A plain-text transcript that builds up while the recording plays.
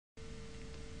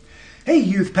Hey,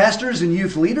 youth pastors and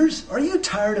youth leaders, are you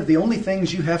tired of the only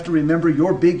things you have to remember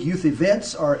your big youth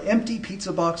events are empty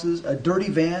pizza boxes, a dirty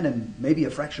van, and maybe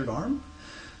a fractured arm?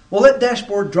 Well, let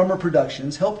Dashboard Drummer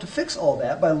Productions help to fix all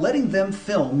that by letting them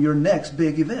film your next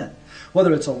big event.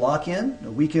 Whether it's a lock-in,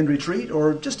 a weekend retreat,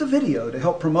 or just a video to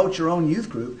help promote your own youth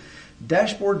group,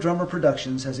 Dashboard Drummer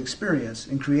Productions has experience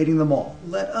in creating them all.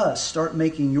 Let us start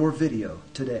making your video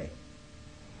today.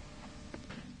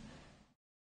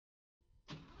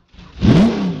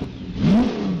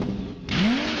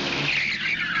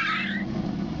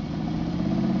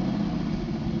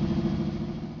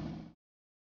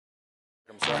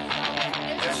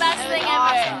 It's the best thing ever.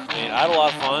 I mean, I had a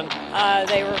lot of fun.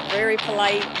 They were very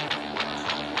polite.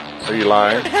 Are you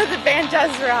lying? The band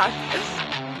does rock.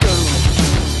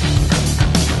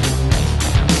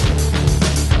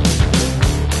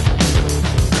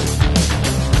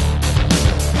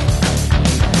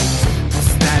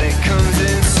 Static comes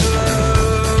in slow.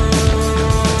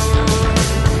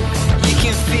 You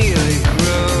can feel it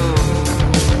grow.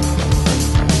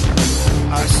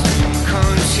 Our stream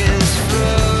conscience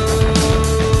flows.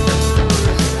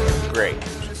 Great.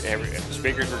 The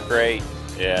speakers were great.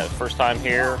 Yeah, first time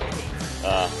here.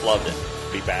 Loved it.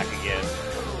 Be back again.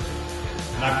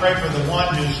 And I pray for the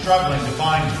one who's struggling to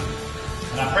find you.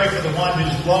 And I pray for the one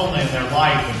who's lonely in their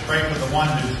life, and pray for the one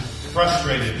who's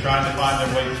frustrated trying to find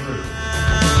their way through.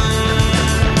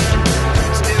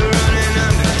 Still running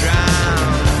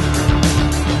underground.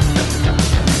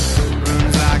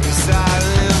 Runs like a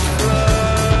silent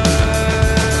flood.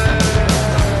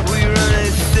 We run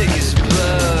as thick as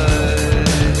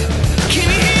blood. Can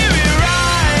you hear it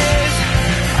rise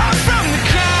up from the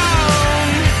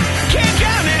ground? Can't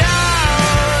count it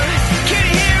out. Can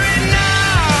you hear it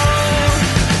now?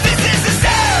 This is the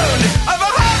sound of a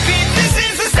heartbeat. This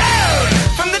is the sound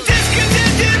from the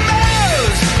discontented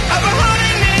mouths of a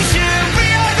haunted nation.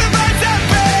 We are the birds that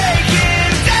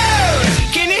breaking down.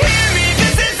 Can you hear me?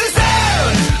 This is the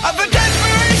sound of a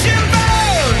desperation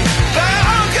bound by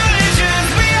our own collisions.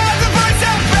 We are the birds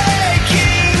that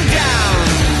breaking down.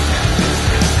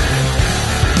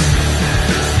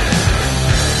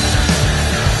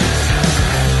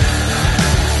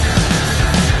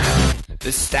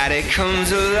 The static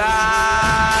comes alive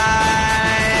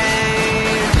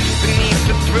beneath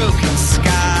the broken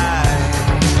sky.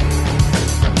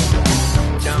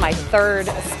 My third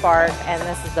Spark, and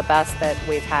this is the best that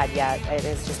we've had yet. It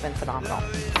has just been phenomenal.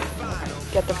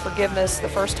 Get the forgiveness the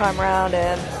first time around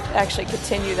and actually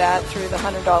continue that through the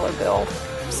 $100 bill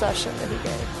session that he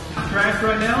gave. Trash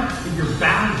right now, and your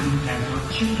value has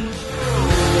not changed.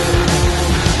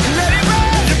 Let it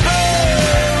rise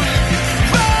above,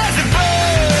 rise above.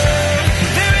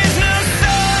 There is no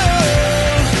soul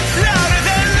louder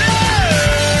than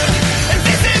love. And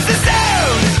this is the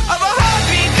sound of a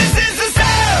heartbeat. This is the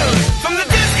sound from the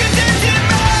discontented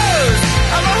mouths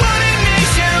of a haunted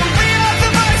nation. We are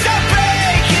the birds that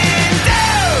breaking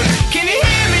down. Can you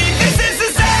hear me? This is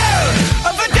the sound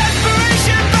of a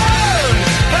desperation bound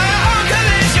by our own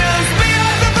collisions. We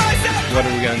are the birds that. What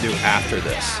are we going to do after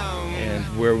this? And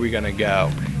where are we going to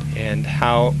go? And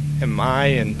how am I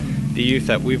and the youth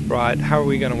that we've brought, how are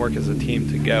we going to work as a team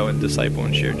to go and disciple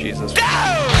and share Jesus? Let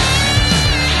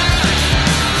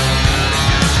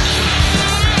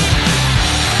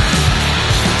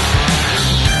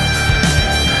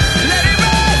it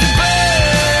rise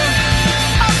above,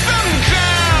 up from the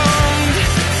ground.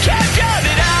 Can't count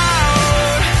it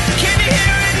out. Can you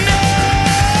hear it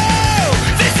now?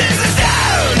 This is the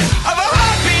sound of a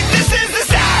heartbeat. This is the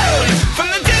sound from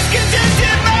the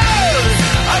discontented mouths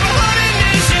of a haunted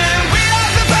nation. We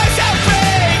are the birds that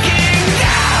breaking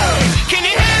down. Can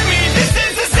you hear me? This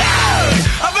is the sound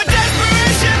of a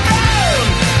desperation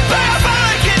bound by a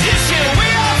fallen condition. We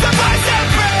are the birds that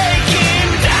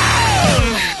breaking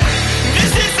down.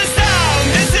 This is the sound.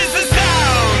 This is the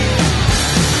sound.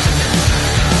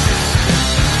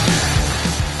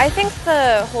 I think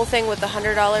the whole thing with the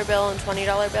 $100 bill and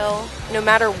 $20 bill, no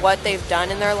matter what they've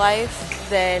done in their life,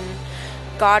 then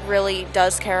God really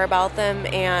does care about them,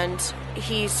 and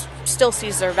He still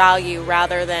sees their value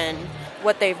rather than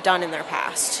what they've done in their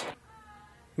past.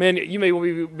 Man, you may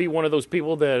be one of those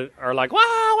people that are like, wow,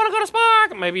 I want to go to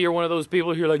Spark. Maybe you're one of those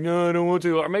people who are like, no, I don't want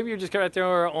to. Or maybe you're just right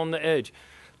there on the edge.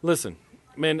 Listen,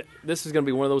 man, this is going to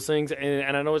be one of those things,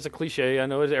 and I know it's a cliche. I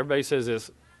know everybody says this.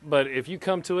 But if you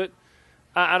come to it,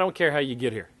 I don't care how you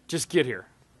get here. Just get here.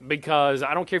 Because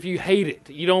I don't care if you hate it.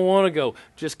 You don't want to go.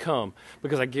 Just come.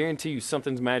 Because I guarantee you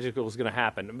something's magical is going to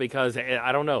happen. Because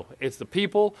I don't know. It's the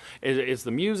people. It's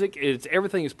the music. It's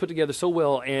everything is put together so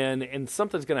well. And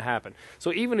something's going to happen.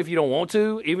 So even if you don't want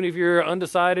to, even if you're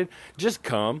undecided, just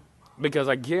come. because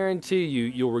I guarantee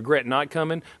you'll regret not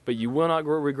coming, but you will not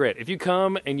regret. If you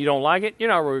come and you don't like it, you're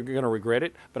not going to regret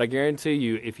it, but I guarantee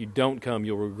you if you don't come,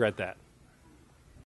 you'll regret that.